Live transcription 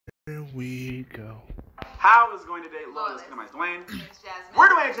you go. How is going today? Loyalist, Dwayne. We're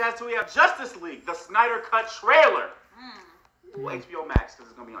Dwayne Jazz 2. We have Justice League, the Snyder Cut trailer. Ooh, HBO Max, because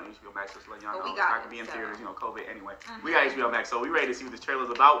it's going to be on HBO Max, just to let y'all know. It's not going to be in theaters, you know, COVID anyway. We got HBO Max, so we ready to see what this trailer's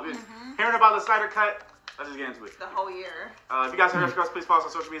about. Hearing about the Snyder Cut, let's just get into it. The whole year. If you guys have any please follow us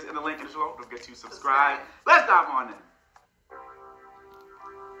on social media in the link in the show. Don't forget to subscribe. Let's dive on in.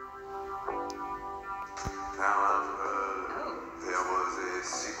 Now I've heard there was a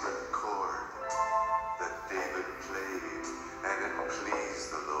secret chord that David played, and it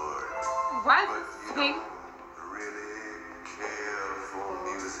pleased the Lord. What? But you don't really care for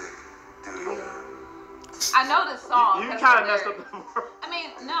music, do you? I know this song. You kind of messed up the word. I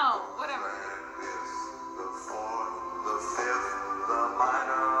mean, no, whatever. The fourth, the fifth, the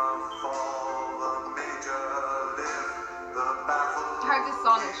minor fall, the major lift, the baffled. I heard this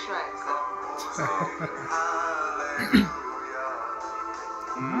song in Shrek.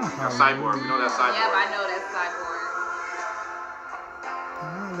 Cyborg, we know that Cyborg. Yeah, but I know that Cyborg.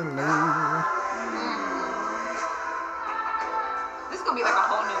 This is gonna be like a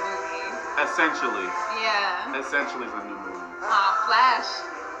whole new movie. Essentially. Yeah. Essentially, it's a new movie. Flash.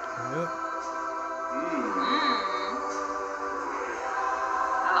 Yep.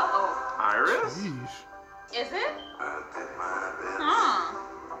 Uh-oh. Iris? Jeez. Is it? I did my best.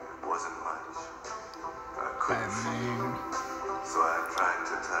 Wasn't much. I couldn't Batman. so I tried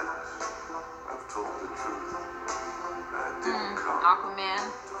to touch. I've told the truth. I didn't come Aquaman.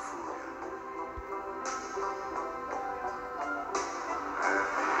 to fool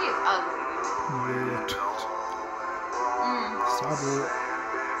He is ugly. Yeah. Cyborg.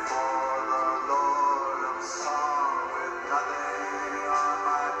 before the Lord of song with nothing on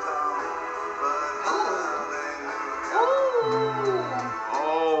my tongue but hallelujah.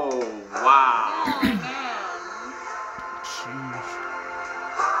 Oh, wow. Oh, man. Jeez.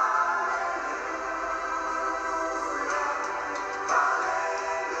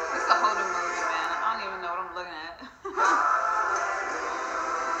 This is a whole new movie, man. I don't even know what I'm looking at.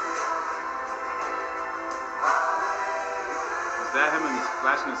 Was that him in his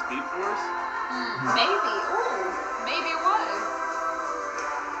flashing his Speed Force? Maybe. Ooh. Maybe it was.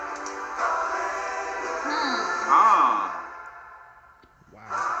 Wow.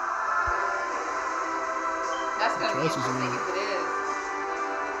 That's gonna be Choices interesting in if it is.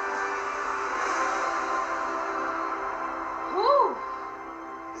 Woo.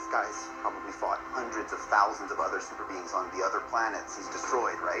 This guy's probably fought hundreds of thousands of other super beings on the other planets he's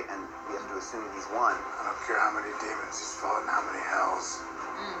destroyed, right? And we have to assume he's won. I don't care how many demons he's fought and how many hells.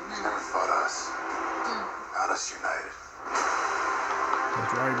 He's never fought us. Not us united.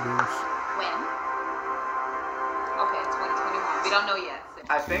 That's right, Bruce. When? Okay, 2021. We don't know yet.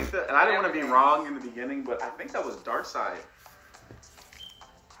 I think that, and I didn't want to be wrong in the beginning, but I think that was Darkseid.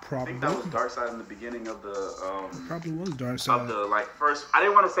 I Probably. think that was Darkseid in the beginning of the, Probably was of Darkseid. the, like, first, I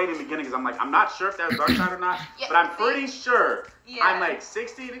didn't want to say it in the beginning because I'm like, I'm not sure if that was Darkseid or not, Yeah, but I'm pretty sure, Yeah. I'm like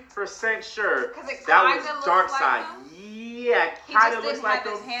 60% sure 'Cause it that kinda was looks Darkseid. like him. Yeah, He kind just of looks didn't like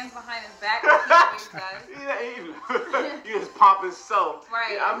have his him. hands behind his back like he always does. He just pop himself.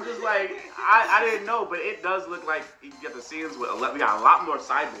 Right. I'm just like, I didn't know, but it does look like you get the scenes with, we got a lot more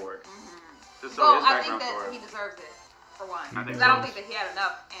Cyborg. Just so Well, his I think background that story. he deserves it, for one. I think Because I don't so. think that he had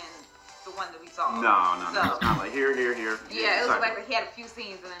enough in the one that we saw. No. So, It's kind of like here. yeah, it was Cyborg. like that he had a few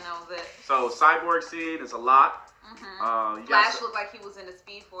scenes and then that was it. So Cyborg scene is a lot. You Flash guys looked like he was in the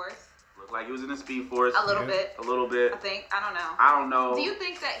Speed Force. looked like he was in the Speed Force. A little bit. A little bit. I think. I don't know. I don't know. Do you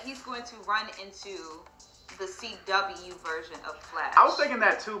think that he's going to run into the CW version of Flash? I was thinking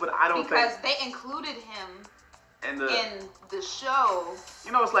that too, but I don't because think. they included him In the show.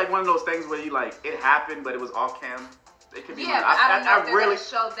 You know, it's like one of those things where you like it happened, but it was off cam. It could be. Yeah, but I don't know if they're really gonna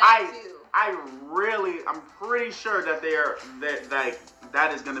show that too. I'm pretty sure that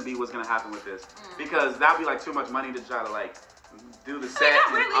that is gonna be what's gonna happen with this because that'd be like too much money to try to like do the set.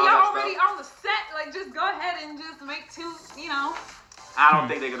 Not really. and all You're that already stuff. on the set. Like, just go ahead and just make two. You know. I don't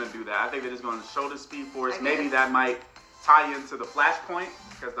think they're gonna do that. I think they're just gonna show the Speed Force. Maybe that might tie into the Flashpoint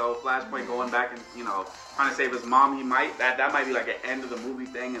because the whole Flashpoint going back and trying to save his mom. He might that might be like an end of the movie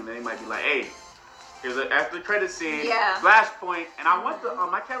thing, and then he might be like, hey. Here's an after credit scene, Flashpoint, and I want the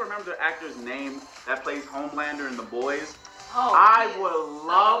I can't remember the actor's name that plays Homelander in The Boys. Oh, I would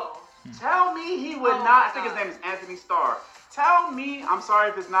love. Tell me he would not. I think his name is Anthony Starr. Tell me, I'm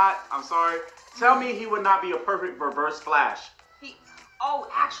sorry if it's not. I'm sorry. Tell me he would not be a perfect Reverse Flash.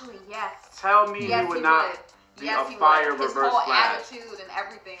 Actually, yes. Tell me he would not be a fire Reverse His whole Flash. attitude and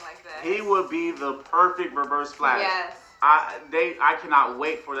everything like that. He would be the perfect Reverse Flash. Yes. I cannot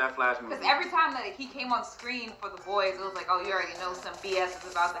wait for that Flash movie. Because every time that he came on screen for the boys, it was like, oh, you already know some BS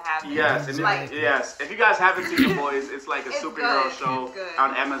is about to happen. Yes, and yes. If you guys haven't seen The Boys, it's like a superhero good. show It's good.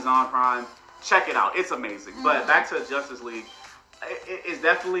 on Amazon Prime. Check it out. It's amazing. But back to Justice League. It's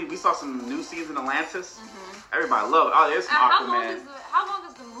definitely, we saw some new scenes in Atlantis. Everybody loved it. Oh, there's some Aquaman. How long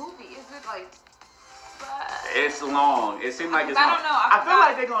is the movie? Is it like... It's long. It seemed like it's I long. don't know. I feel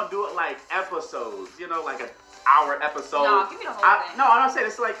like they're going to do it like episodes. You know, like an hour episode. No, give me the whole thing. No, I'm not saying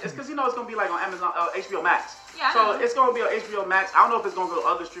it's like, it's because you know it's going to be like on Amazon, HBO Max. Yeah, so it's going to be on HBO Max. I don't know if it's going to go to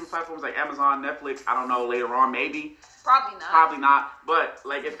other streaming platforms like Amazon, Netflix. I don't know, later on, maybe. Probably not. Probably not. But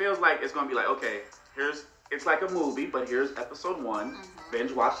like, it feels like it's going to be like, okay, it's like a movie, but here's episode 1.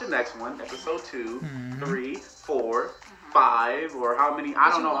 Binge watch the next one. Episode 2, 3, 4, 5, or how many? I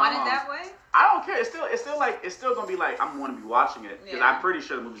don't know. You want it that way? I don't care. It's still gonna be like I'm gonna be watching it because I'm pretty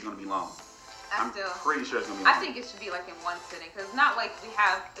sure the movie's gonna be long. I'm pretty sure it's gonna be long. I think it should be like in one sitting because it's not like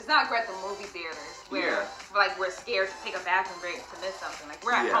it's not like we're at the movie theaters where like we're scared to take a bathroom break to miss something. Like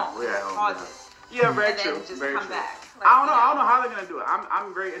we're at home. We're at home. Yeah, very true. Very come true. Back. Like, I don't know how they're gonna do it.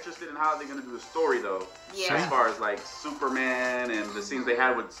 I'm very interested in how they're gonna do the story though. Yeah. As far as like Superman and the scenes they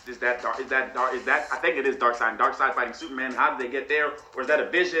had with is that I think it is Darkseid. Darkseid fighting Superman. How did they get there? Or is that a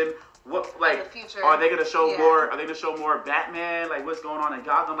vision? What like the future. Are they gonna show more? Are they gonna show more Batman? Like what's going on in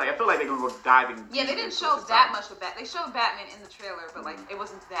Gotham? Like I feel like they're gonna go diving. Yeah, they didn't show that much of Batman. They showed Batman in the trailer, but like it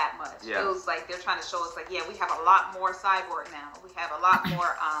wasn't that much. Yeah. It was like they're trying to show us like we have a lot more Cyborg now. We have a lot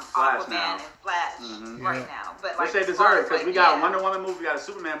more Aquaman and Flash right now. But like which they deserve because we got a Wonder Woman movie, we got a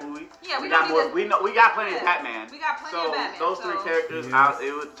Superman movie. Yeah, we got more. We got plenty of Batman. We got plenty of Batman. Those 3 characters,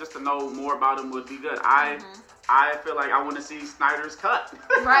 it would just to know more about them would be good. I feel like I want to see Snyder's cut.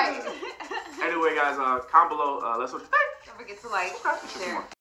 Right. Anyway, guys, comment below. Let's know what you think. Don't forget to like, share.